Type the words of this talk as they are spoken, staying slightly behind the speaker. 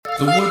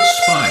The wood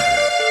spider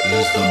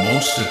is the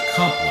most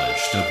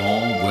accomplished of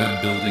all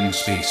web-building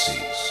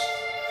species.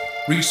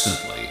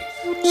 Recently,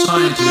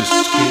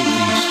 scientists gave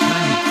these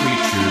tiny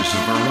creatures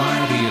a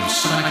variety of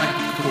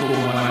psychoactive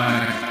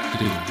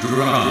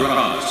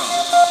drugs.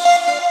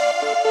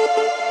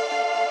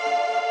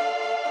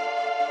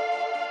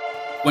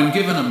 When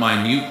given a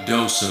minute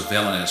dose of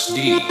LSD,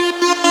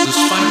 the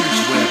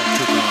spider's web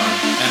took on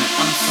an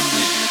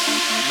unfamiliar,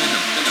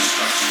 minimalist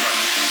structure.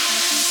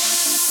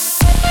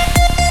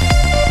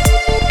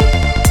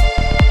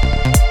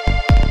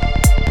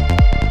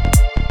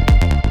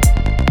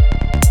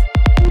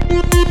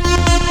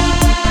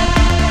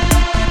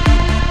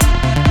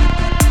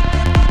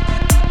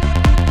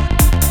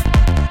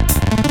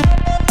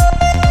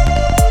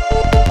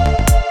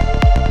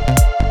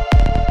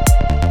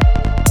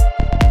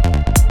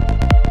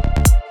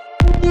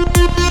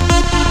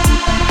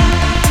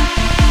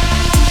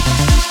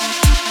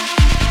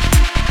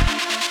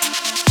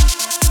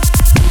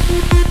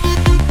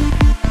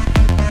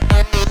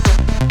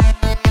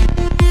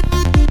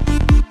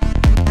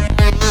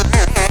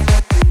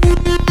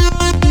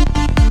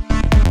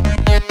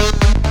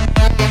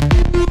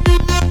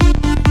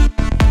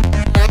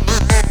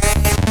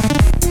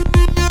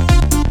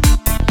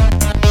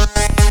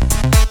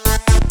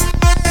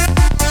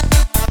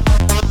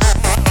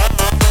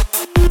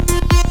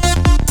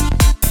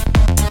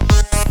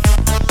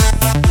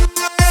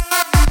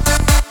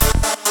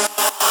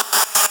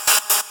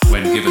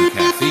 When given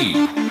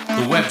caffeine,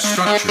 the web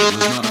structure was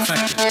not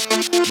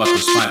affected, but the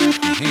spider's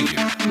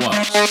behavior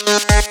was.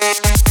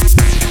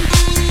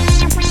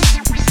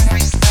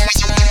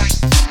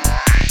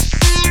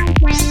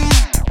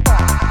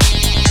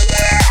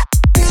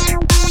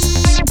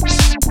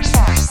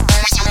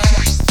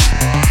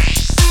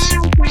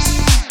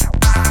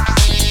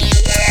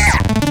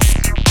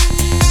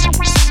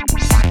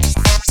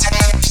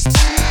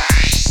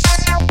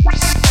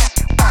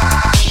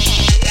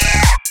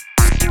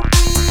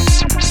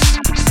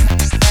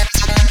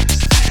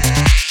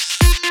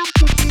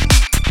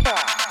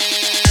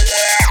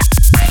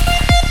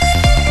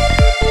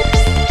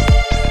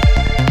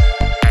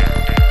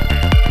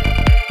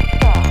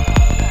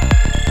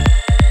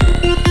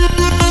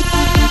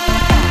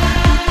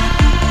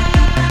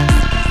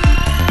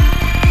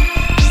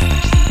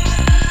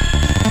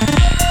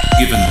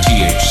 Given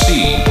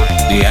THC,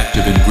 the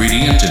active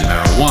ingredient in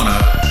marijuana,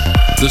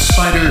 the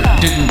spider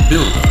didn't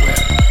build a web.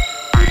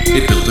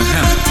 It built a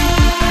hammock,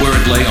 where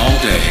it lay all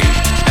day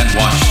and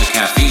watched the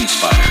caffeine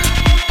spider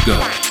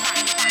go.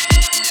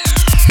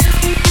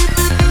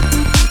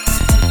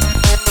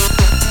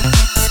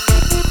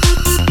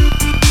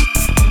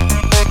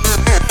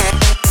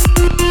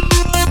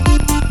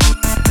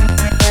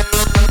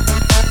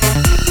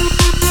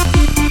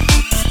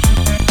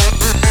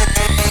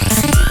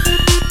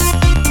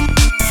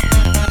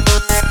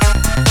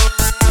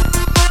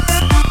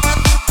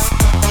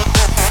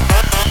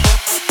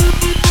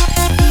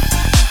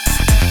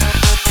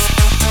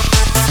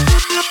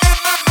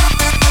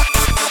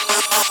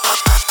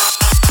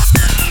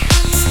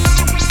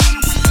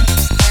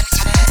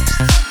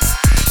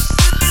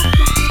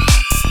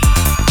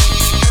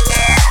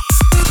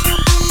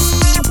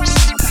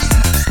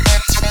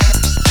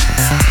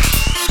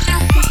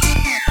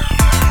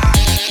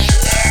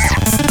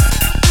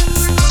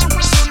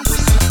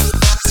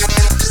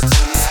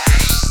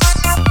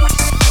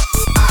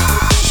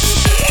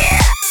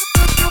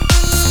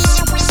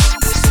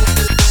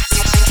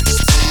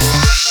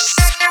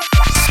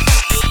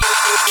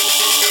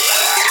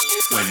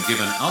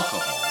 Given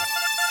alcohol,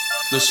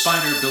 the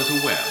spider built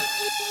a web,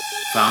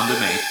 found a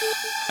mate,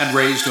 and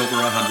raised over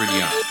 100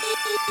 young.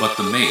 But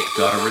the mate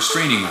got a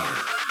restraining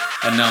order,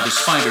 and now the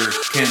spider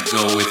can't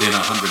go within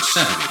 100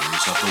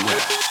 centimeters of the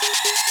web.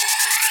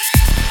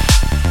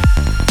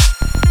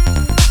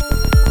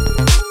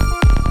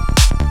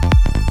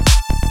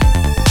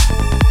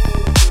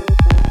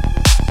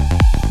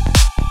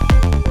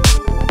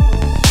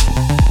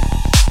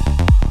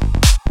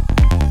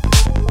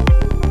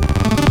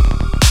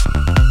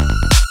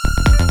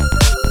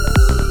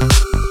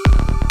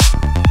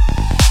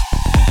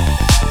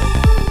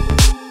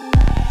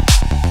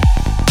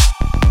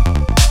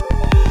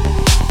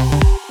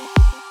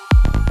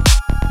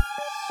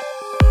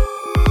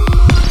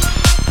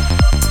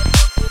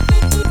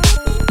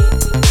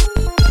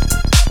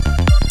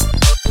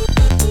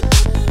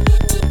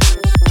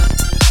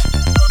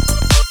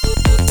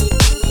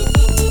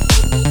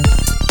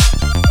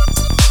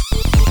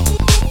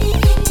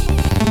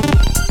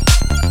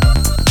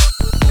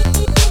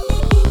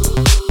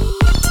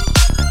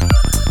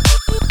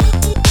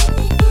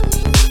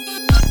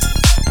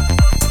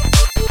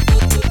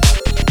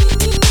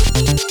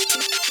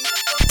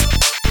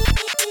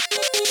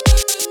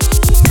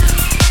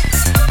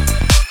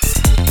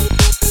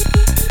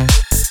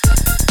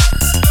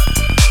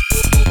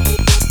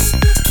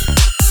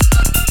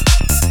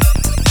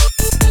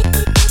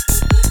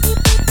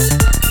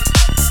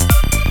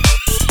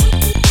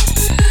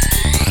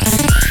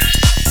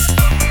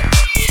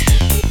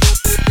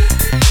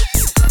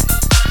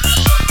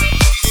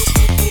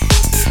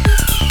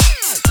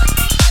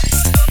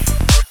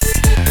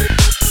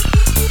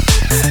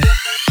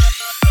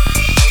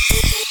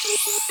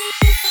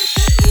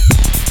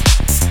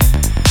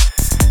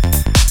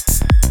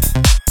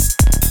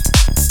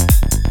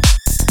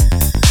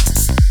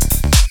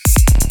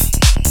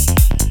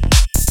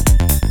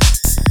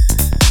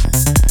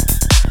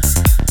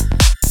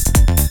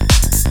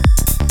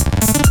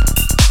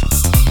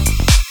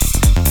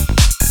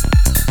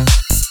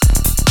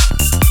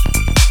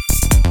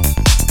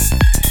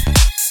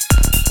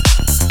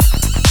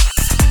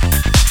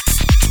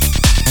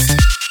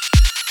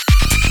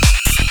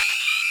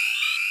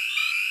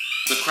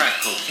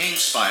 crack cocaine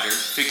spider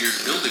figured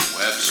building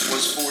webs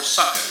was for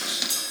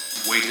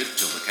suckers, waited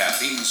till the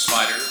caffeine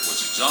spider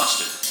was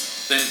exhausted,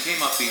 then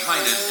came up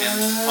behind it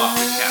and popped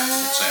a cap in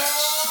its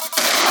ass.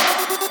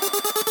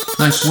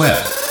 Nice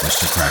web,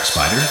 Mr. Crack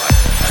Spider.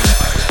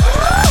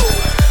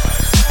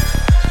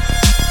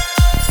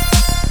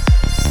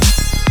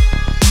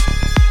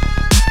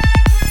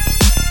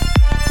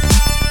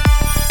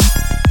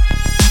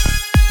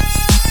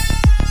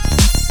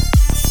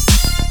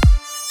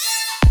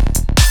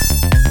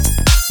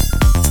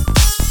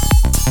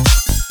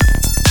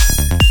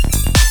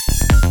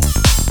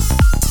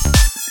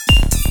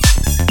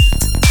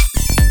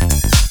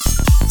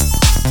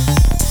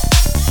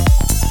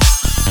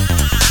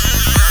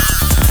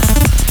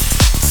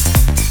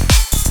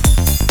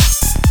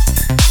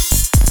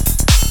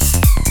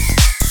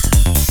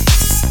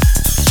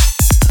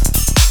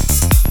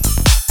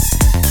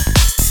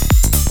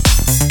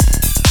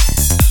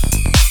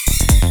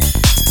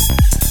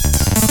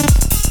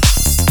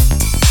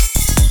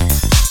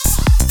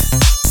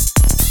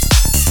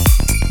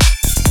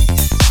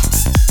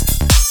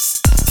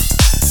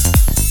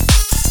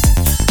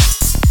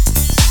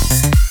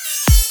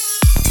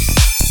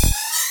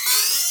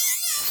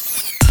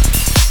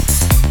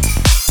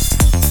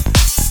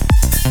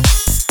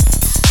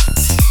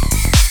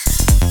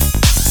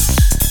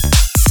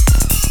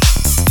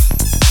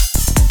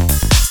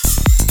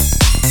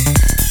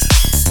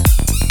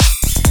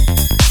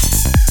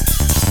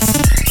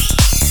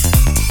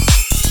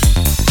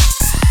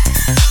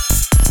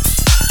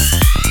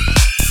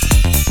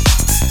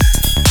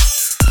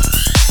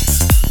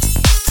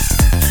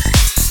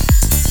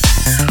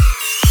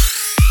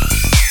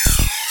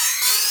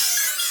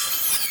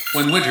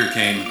 When winter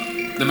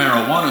came, the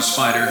marijuana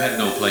spider had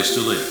no place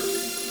to live.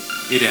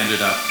 It ended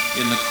up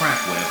in the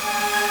crack web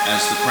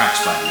as the crack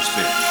spider's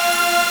bitch.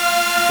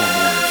 For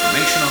more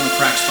information on the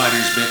crack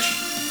spider's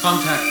bitch,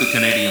 contact the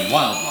Canadian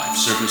Wildlife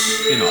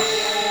Service in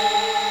Ottawa.